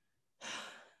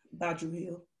by Dru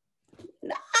Hill.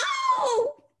 No!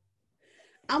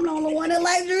 I'm the only one that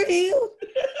likes Dru Hill.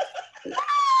 No!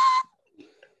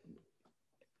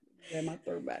 Got my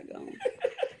throat back on.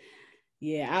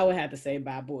 Yeah, I would have to say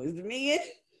by Boys the Men.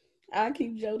 I'll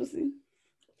keep Jodeci.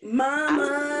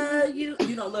 Mama, you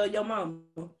don't love your mama.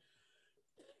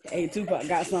 Hey, Tupac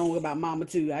got a song about mama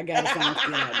too. I got a song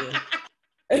still out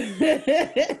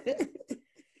there.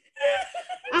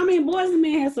 Boys and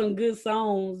Men has some good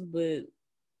songs, but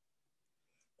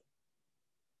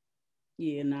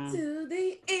yeah, nah. To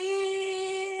the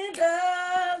end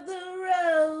of the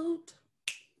road.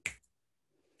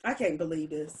 I can't believe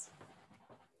this.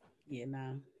 Yeah,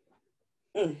 nah.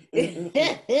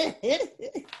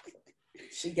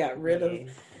 She got rid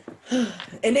of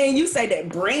And then you say that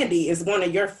Brandy is one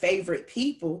of your favorite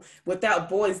people. Without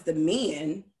Boys the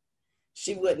Men,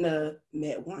 she wouldn't have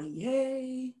met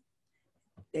Wanye.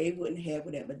 They wouldn't have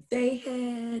whatever they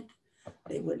had.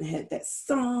 They wouldn't have had that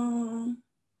song.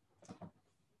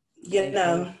 You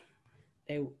know.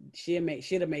 Should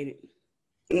have made it.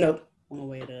 Nope. One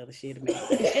way or the other, she'd have made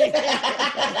it.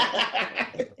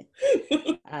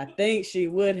 I think she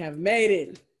would have made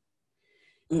it.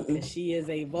 She is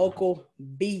a vocal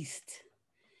beast.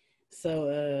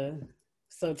 So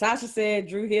Tasha said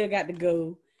Dru Hill got to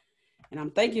go. And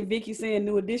I'm thinking Vicky saying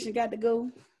New Edition got to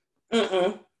go.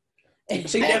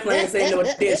 She definitely ain't saying New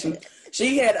Edition.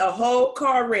 She had a whole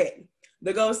car wreck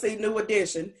to go see New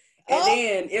Edition. And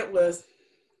then it was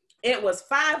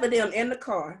 5 of them in the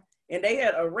car. And they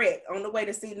had a wreck on the way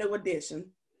to see New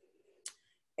Edition.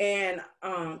 And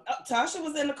Tasha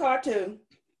was in the car too.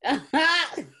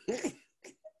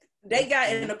 They got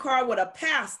in the car with a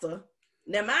pastor.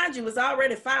 Now, mind you, it was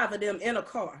already 5 of them in a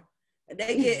car. And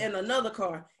they get in another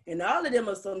car. And all of them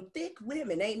are some thick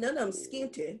women. Ain't none of them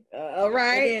skinty. All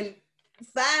right. And then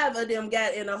 5 of them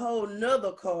got in a whole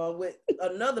nother car with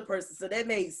another person. So they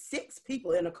made 6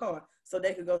 people in a car so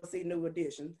they could go see New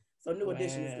Edition. So New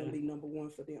Edition is going to be number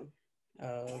 1 for them.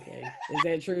 Oh, okay. Is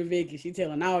that true, Vicky? She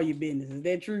telling all your business. Is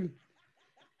that true?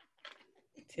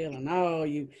 Telling all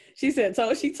you. She said,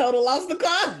 she total lost the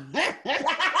car.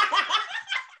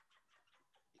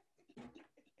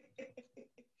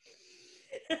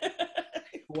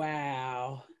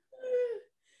 Wow.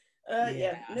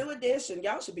 Yeah. New Edition.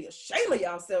 Y'all should be ashamed of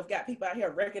yourself. Got people out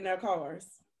here wrecking their cars.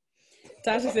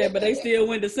 Tasha said, but they still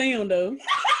went to see them though.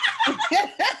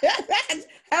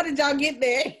 How did y'all get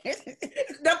there?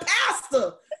 The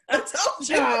pastor. I told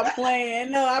you. Y'all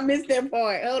playing. No, I missed that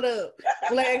part. Hold up.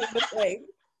 Flag the play.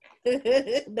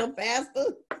 The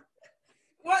pastor.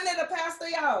 Wasn't it a pastor,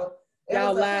 y'all?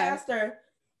 Y'all lied. Pastor.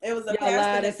 It was a y'all pastor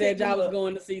lied that and said y'all was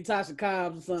going to see Tasha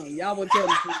Cobbs or something. Y'all wouldn't tell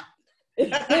the truth.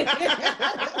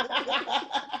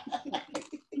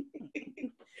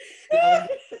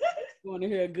 Going to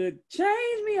hear a good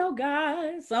 "Change Me, Oh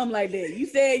God," something like that. You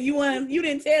said you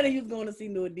didn't tell him you was going to see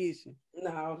New Edition.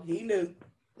 No, he knew.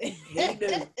 He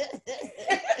knew.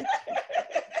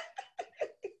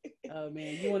 Oh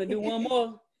man, you want to do one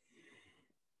more?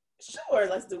 Sure,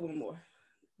 let's do one more.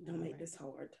 Don't make this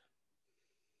hard.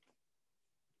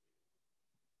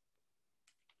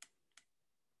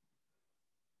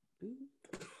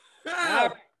 All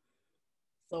right.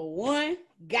 So one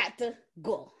got to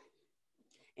go.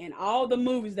 And all the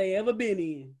movies they ever been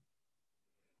in.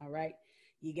 All right.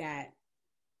 You got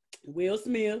Will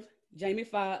Smith, Jamie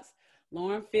Foxx,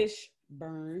 Lauren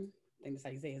Fishburne, I think that's how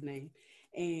you say his name,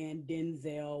 and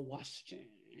Denzel Washington.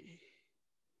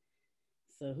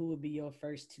 So who would be your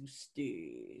first to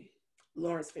stay?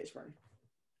 Lawrence Fishburne.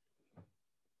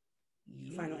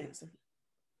 Yeah. Final answer.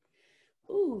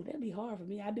 Ooh, that'd be hard for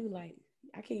me. I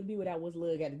can't be without what's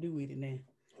love got to do with it now.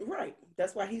 Right.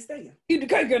 That's why he's staying. That's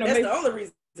the only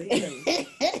reason he's staying.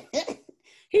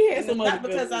 He has some not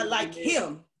because I like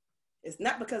him. It's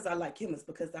not because I like him. It's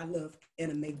because I love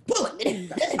Anime Bullet.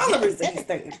 That's the only reason he's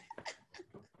staying.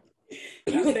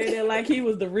 You say that like he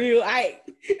was the real Ike.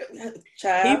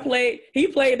 Child. He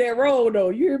played that role though.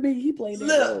 You hear me? He played that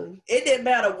role. It didn't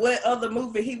matter what other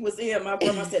movie he was in. My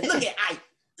grandma said, "Look at Ike.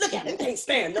 Look at him. Can't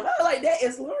stand him." I was like, that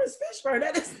is Lawrence Fishburne.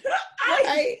 That is not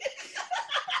Ike.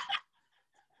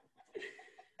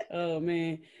 Oh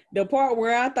man, the part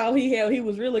where I thought he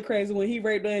was really crazy when he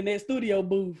raped her in that studio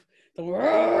booth.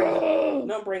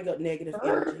 Don't bring up negative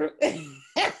energy.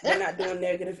 We're not doing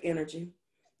negative energy.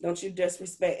 Don't you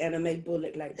disrespect Anime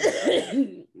Bullet like that.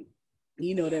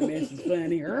 You know that mess is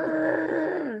funny.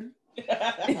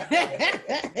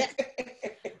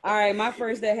 All right, my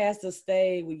first that has to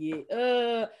stay with you.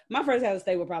 My first has to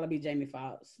stay would probably be Jamie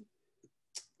Foxx.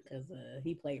 Because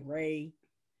he played Ray.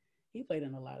 He played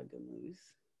in a lot of good movies.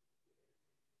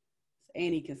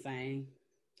 And he can sing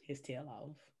his tail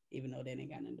off, even though that ain't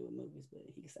got nothing to do with movies, but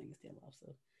he can sing his tail off.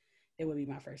 So that would be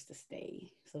my first to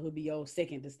stay. So he'll be your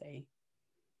second to stay.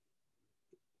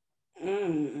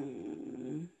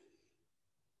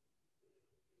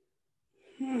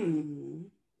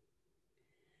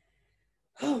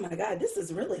 Oh my God, this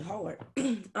is really hard.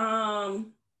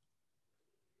 I'm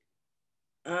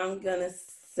gonna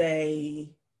say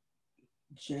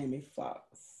Jamie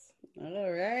Foxx. All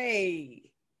right.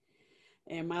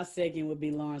 And my second would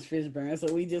be Lawrence Fishburne.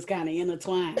 So we just kind of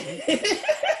intertwined.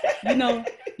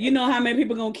 You know how many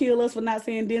people gonna kill us for not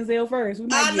saying Denzel first? We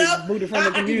might get booted from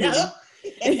the community.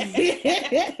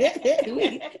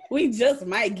 we just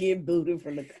might get booted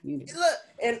from the community. Look,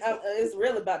 and it's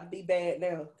really about to be bad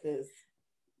now because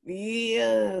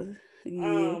Yeah.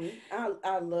 Yeah.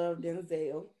 I love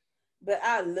Denzel, but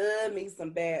I love me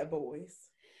some Bad Boys.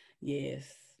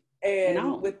 Yes.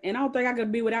 And with I don't think I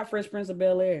could be without Fresh Prince of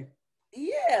Bel-Air.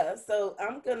 yeah, so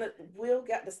Will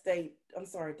got to stay. I'm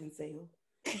sorry, Denzel.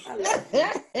 I love you,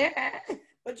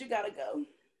 but you gotta go.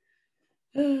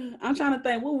 I'm trying to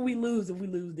think, what would we lose if we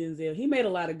lose Denzel? He made a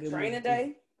lot of good Training movies.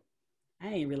 Day. I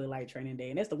ain't really like Training Day,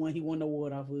 and that's the one he won the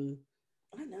award off of.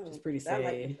 I know. It's pretty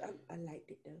sad. I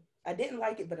liked it though. I didn't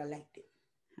like it, but I liked it.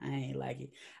 I ain't like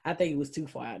it. I think it was too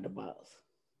far out of the box.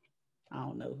 I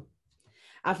don't know.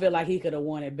 I feel like he could have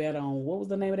won it better on, what was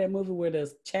the name of that movie where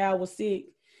the child was sick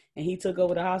and he took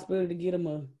over the hospital to get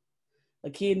him a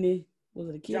kidney? Was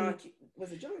it a kidney?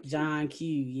 Was it John Q? John Q.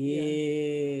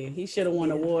 Yeah. He should have won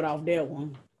the award off that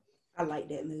one. I like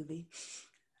that movie.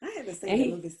 I haven't seen that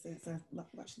movie since I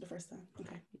watched it the first time.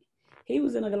 Okay. He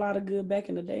was in a lot of good back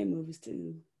in the day movies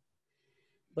too.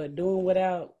 But doing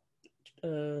without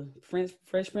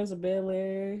Fresh Prince of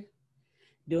Bel-Air,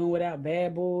 doing without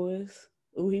Bad Boys.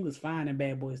 Ooh, he was fine in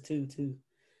Bad Boys too.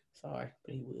 Sorry,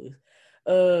 but he was.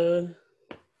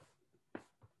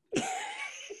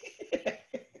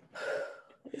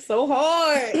 It's so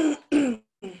hard.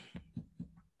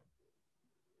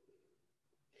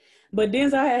 But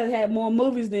Denzel has had more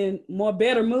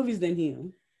better movies than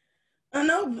him. I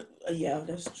know. Yeah,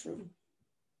 that's true.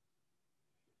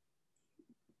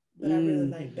 But I really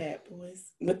like Bad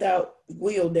Boys. Without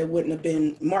Will,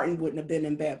 Martin wouldn't have been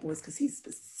in Bad Boys because he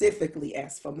specifically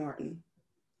asked for Martin.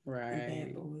 Right. In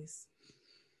Bad Boys.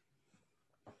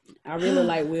 I really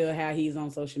like Will, how he's on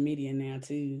social media now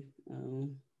too.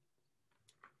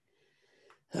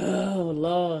 Oh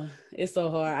Lord, it's so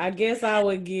hard. I guess I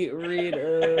would get rid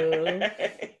of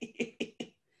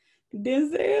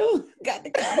Denzel. Got to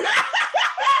go.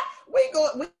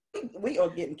 We are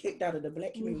getting kicked out of the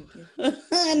Black community.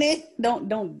 Honey, don't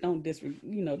don't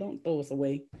throw us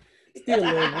away. Still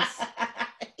love us.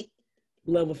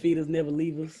 Love will feed us, never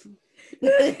leave us.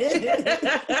 But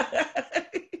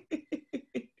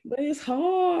it's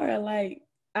hard. Like,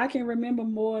 I can remember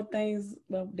more things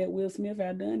that Will Smith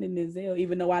had done than Denzel,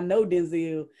 even though I know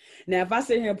Denzel. Now, if I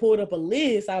sit here and pulled up a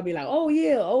list, I'll be like, oh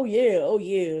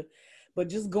yeah. But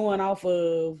just going off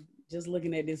of just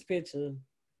looking at this picture,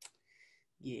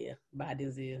 yeah, by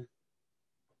Denzel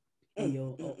and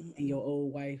your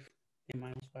old wife and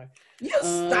my wife. You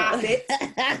stop it.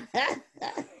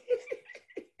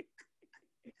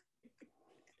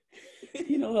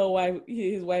 You know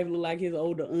his wife look like his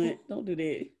older aunt. Don't do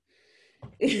that.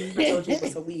 I told you it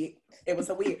was so weird. It was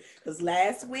so weird. Because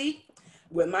last week,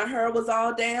 when my hair was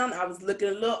all down, I was looking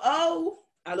a little old.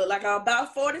 I look like I'm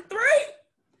about 43.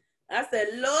 I said,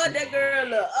 Lord, that girl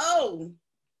look old.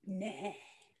 Nah.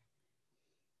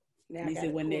 Now I got to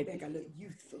pull back. I look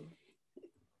youthful.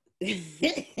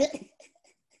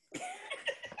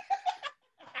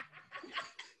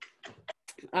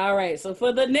 All right, so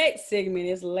for the next segment,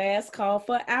 it's last call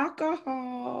for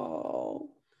alcohol.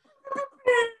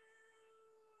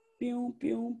 Pew,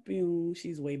 pew, pew.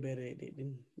 She's way better at it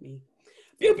than me.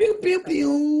 Pew, pew, pew,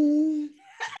 pew.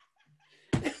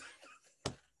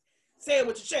 Say it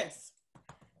with your chest.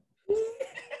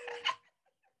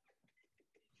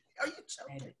 Are you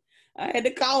joking? I had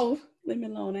to cough. Leave me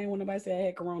alone. I ain't want nobody to say I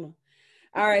had corona.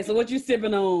 All right, so what you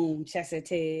sipping on,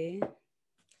 Chastity?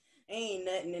 Ain't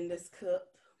nothing in this cup.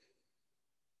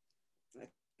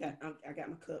 I got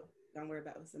my cup. Don't worry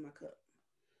about what's in my cup.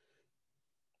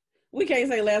 We can't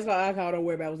say last call alcohol. Don't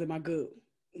worry about what's in my cup.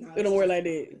 No, it don't work like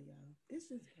that. It's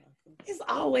just vodka. It's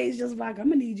always just vodka. I'm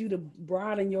gonna need you to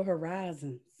broaden your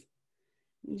horizons.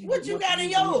 What you got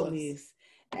in yours?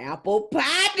 Apple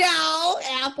pie, dog.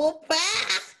 Apple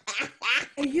pie.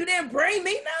 And you didn't bring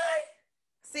me none?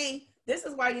 See, this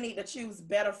is why you need to choose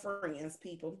better friends,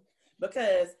 people.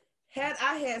 Because had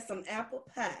I had some apple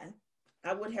pie,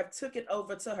 I would have took it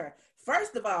over to her.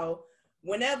 First of all,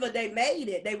 whenever they made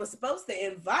it, they were supposed to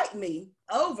invite me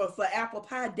over for apple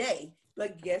pie day.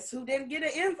 But guess who didn't get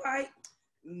an invite?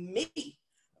 Me.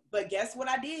 But guess what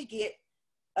I did get?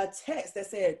 A text that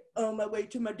said, on my way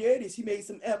to my daddy's, he made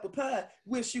some apple pie.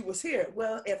 Wish you was here.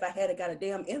 Well, if I had got a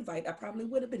damn invite, I probably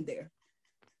would have been there.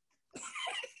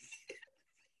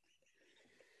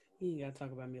 You ain't got to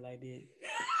talk about me like that.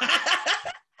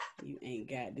 You ain't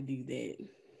got to do that.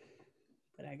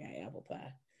 But I got apple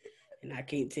pie. And I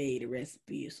can't tell you the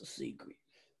recipe. It's a secret.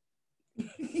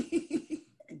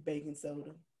 Baking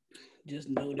soda. Just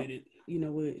know that you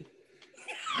know what?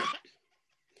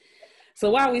 So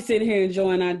while we sit here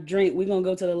enjoying our drink, we're going to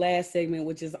go to the last segment,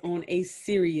 which is on a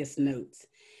serious note.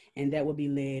 And that will be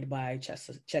led by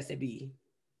Chessa B.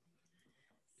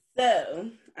 So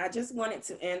I just wanted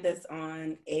to end this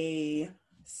on a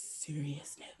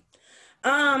serious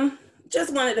note.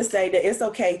 Just wanted to say that it's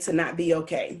okay to not be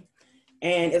okay.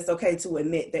 And it's okay to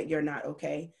admit that you're not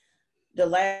okay. The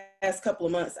last couple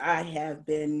of months I have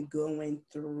been going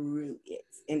through it.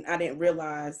 And I didn't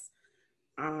realize,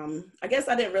 I guess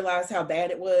I didn't realize how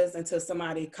bad it was until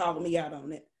somebody called me out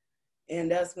on it.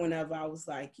 And that's whenever I was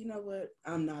like, you know what,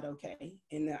 I'm not okay.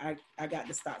 And I got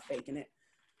to stop faking it.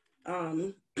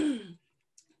 Um,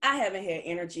 I haven't had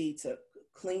energy to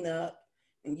clean up.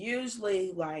 And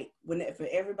usually, like, if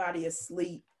everybody is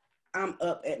asleep, I'm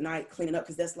up at night cleaning up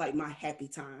because that's like my happy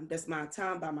time. That's my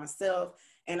time by myself.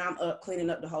 And I'm up cleaning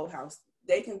up the whole house.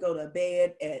 They can go to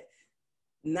bed at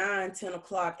 9, 10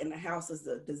 o'clock and the house is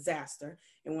a disaster.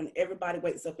 And when everybody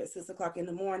wakes up at 6 o'clock in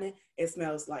the morning, it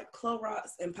smells like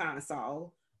Clorox and Pine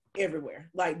Sol everywhere.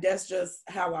 Like, that's just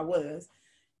how I was.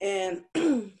 And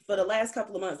for the last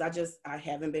couple of months, I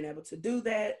haven't been able to do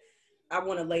that. I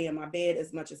want to lay in my bed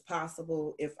as much as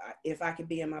possible. If I could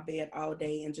be in my bed all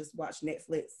day and just watch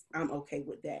Netflix, I'm okay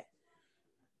with that.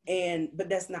 But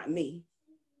that's not me.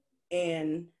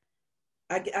 And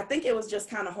I think it was just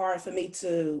kind of hard for me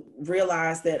to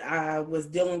realize that I was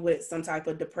dealing with some type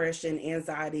of depression,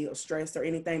 anxiety, or stress or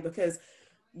anything, because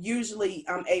usually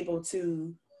I'm able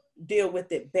to deal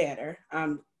with it better.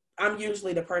 I'm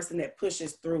usually the person that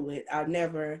pushes through it. I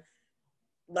never,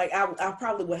 like, I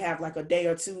probably would have like a day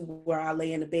or two where I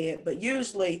lay in the bed, but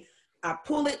usually I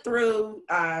pull it through.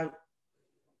 I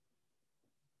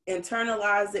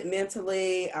internalize it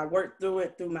mentally. I work through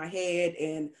it through my head,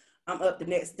 and I'm up the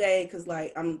next day because,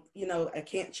 like, I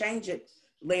can't change it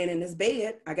laying in this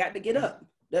bed. I got to get up.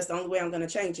 That's the only way I'm going to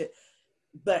change it.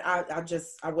 But I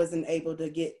wasn't able to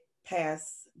get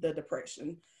past the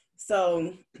depression.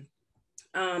 So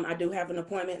I do have an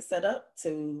appointment set up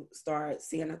to start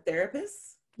seeing a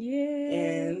therapist. Yeah.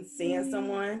 And seeing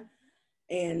someone.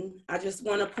 And I just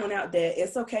want to point out that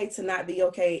it's okay to not be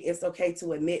okay. It's okay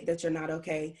to admit that you're not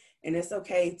okay. And it's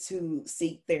okay to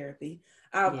seek therapy.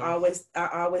 I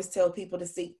always tell people to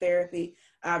seek therapy.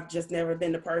 I've just never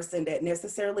been the person that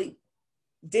necessarily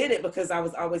did it because I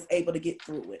was always able to get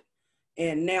through it.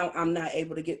 And now I'm not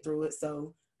able to get through it.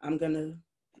 So I'm going to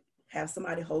have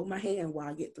somebody hold my hand while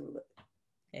I get through it.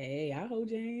 Hey, I hold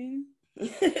your hand.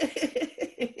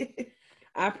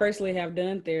 I personally have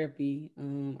done therapy.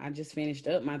 I just finished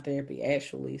up my therapy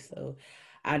actually. So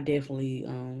I definitely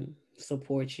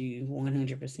support you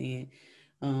 100%.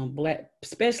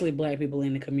 Especially Black people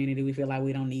in the community, we feel like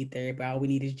we don't need therapy. All we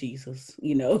need is Jesus,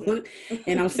 And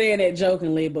I'm saying that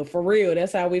jokingly, but for real,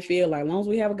 that's how we feel. Like, as long as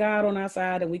we have a God on our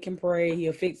side and we can pray,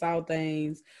 He'll fix all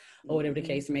things, or whatever the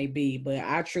case may be. But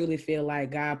I truly feel like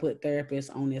God put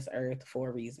therapists on this earth for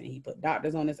a reason. He put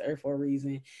doctors on this earth for a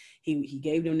reason. He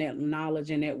gave them that knowledge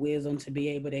and that wisdom to be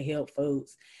able to help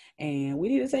folks, and we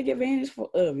need to take advantage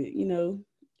of it. You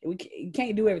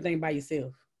can't do everything by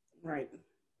yourself. Right.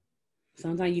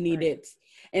 Sometimes you need that.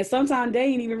 And sometimes they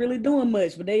ain't even really doing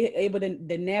much, but they able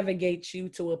to navigate you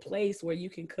to a place where you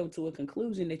can come to a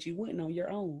conclusion that you wouldn't on your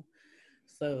own.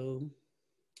 So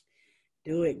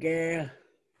do it, girl.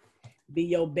 Be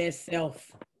your best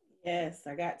self. Yes,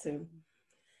 I got to.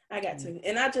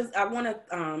 And I want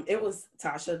to, it was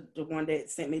Tasha, the one that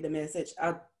sent me the message.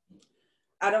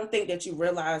 I don't think that you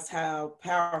realize how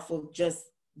powerful just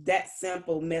that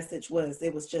simple message was.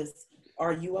 It was just,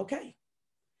 are you okay?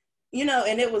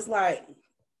 And it was like,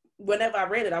 whenever I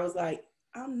read it, I was like,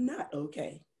 I'm not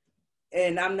okay.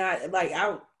 And I'm not like,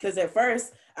 because at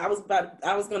first I was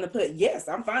going to put, yes,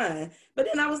 I'm fine. But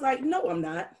then I was like, no, I'm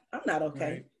not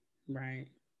okay. Right.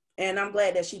 And I'm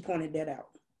glad that she pointed that out.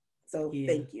 So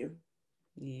Thank you.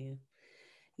 Yeah.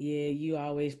 Yeah, you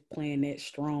always playing that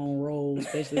strong role,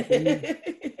 especially for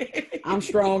me. I'm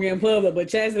strong in public, but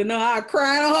Chastity, no, I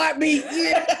cry in a heartbeat.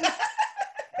 Yeah.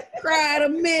 Cry in a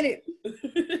minute.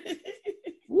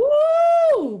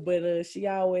 Woo! But she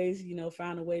always,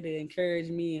 found a way to encourage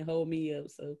me and hold me up.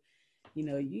 So, you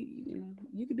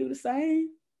can do the same.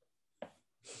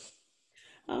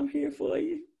 I'm here for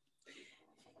you.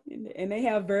 And they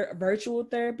have virtual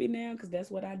therapy now, because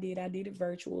that's what I did. I did it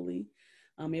virtually.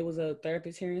 It was a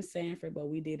therapist here in Sanford, but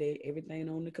we did everything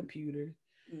on the computer.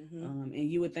 Mm-hmm. And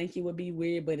you would think it would be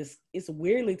weird, but it's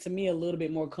weirdly to me a little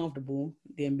bit more comfortable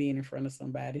than being in front of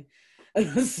somebody.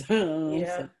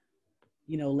 So,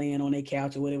 laying on their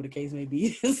couch or whatever the case may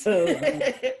be. So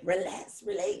relax,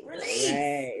 relate, release.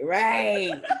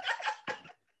 Right.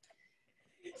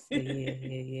 So,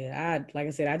 yeah. Like I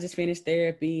said, I just finished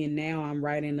therapy, and now I'm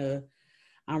writing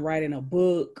a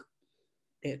book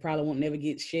that probably won't never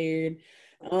get shared.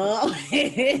 But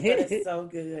it's so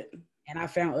good. And I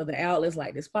found other outlets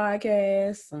like this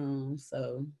podcast.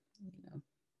 So,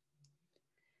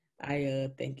 I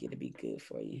think it'll be good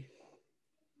for you.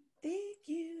 Thank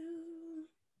you.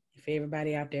 If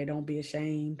everybody out there, don't be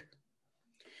ashamed.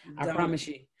 I promise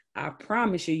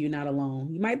you, you're not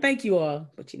alone. You might think you are,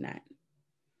 but you're not.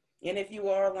 And if you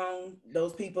are alone,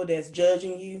 those people that's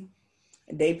judging you,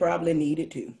 they probably need it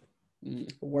too.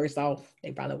 Worse off.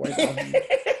 They probably worse off.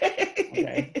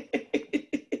 Okay.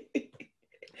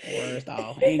 Worse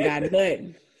off. Ain't got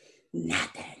nothing.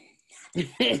 Nothing.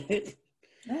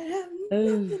 I have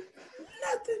nothing.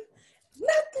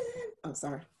 Oh,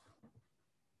 sorry.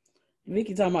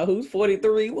 Vicky talking about who's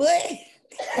 43? What?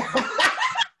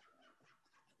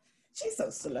 She's so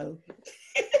slow.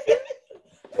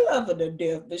 Love her to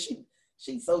death, but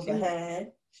she's so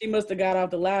behind. She must have got off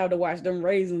the live to watch them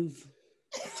raisins.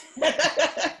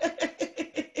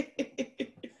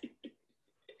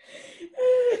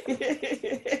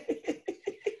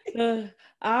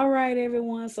 All right,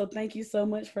 everyone. So thank you so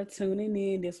much for tuning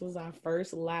in. This was our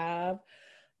first live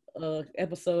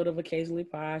episode of Occasionally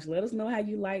Posh. Let us know how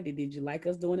you liked it. Did you like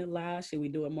us doing it live? Should we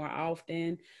do it more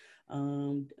often?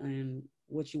 And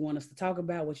what you want us to talk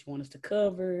about, what you want us to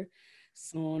cover,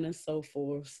 so on and so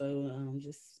forth. So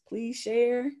just please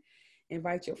share,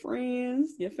 invite your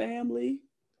friends, your family,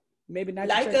 maybe not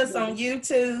like us on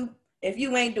YouTube. If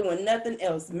you ain't doing nothing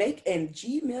else, make a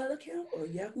Gmail account or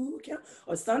Yahoo account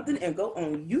or something and go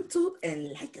on YouTube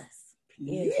and like us.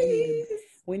 Yes,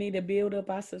 we need to build up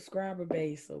our subscriber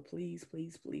base. So please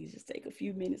just take a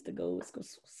few minutes to go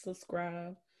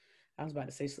subscribe. I was about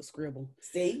to say subscribe.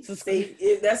 See,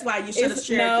 that's why you should have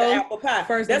shared the apple pie.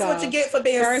 That's what you get for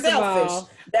being selfish.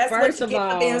 That's what you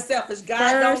get for being selfish.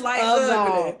 God don't like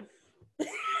ugly.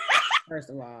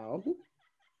 First of all,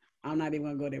 I'm not even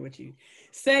gonna go there with you.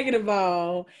 Second of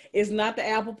all, it's not the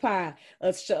apple pie.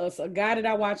 A guy that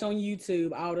I watch on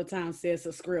YouTube all the time says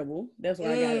a scribble. That's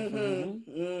where I got it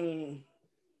from.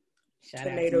 Shout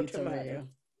out to you, Terrell.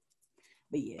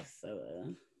 But yes,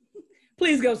 so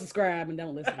please go subscribe and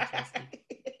don't listen to Tristan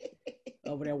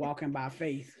over there walking by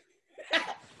faith.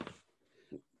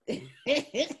 The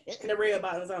red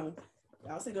bottoms on.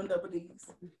 Y'all see them double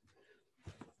D's.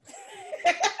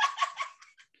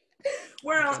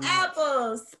 We're on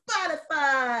Apple,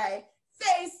 Spotify,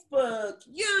 Facebook,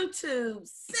 YouTube,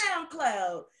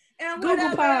 SoundCloud, and Google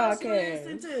Podcast.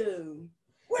 Listen to.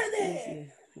 We're there.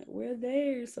 We're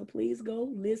there. So please go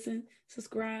listen,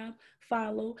 subscribe,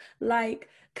 follow, like,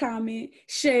 comment,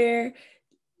 share,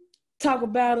 talk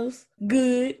about us.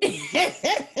 Good.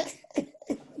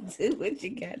 Do what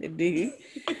you got to do.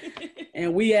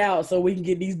 And we out so we can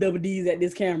get these double D's at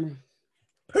this camera.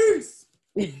 Peace.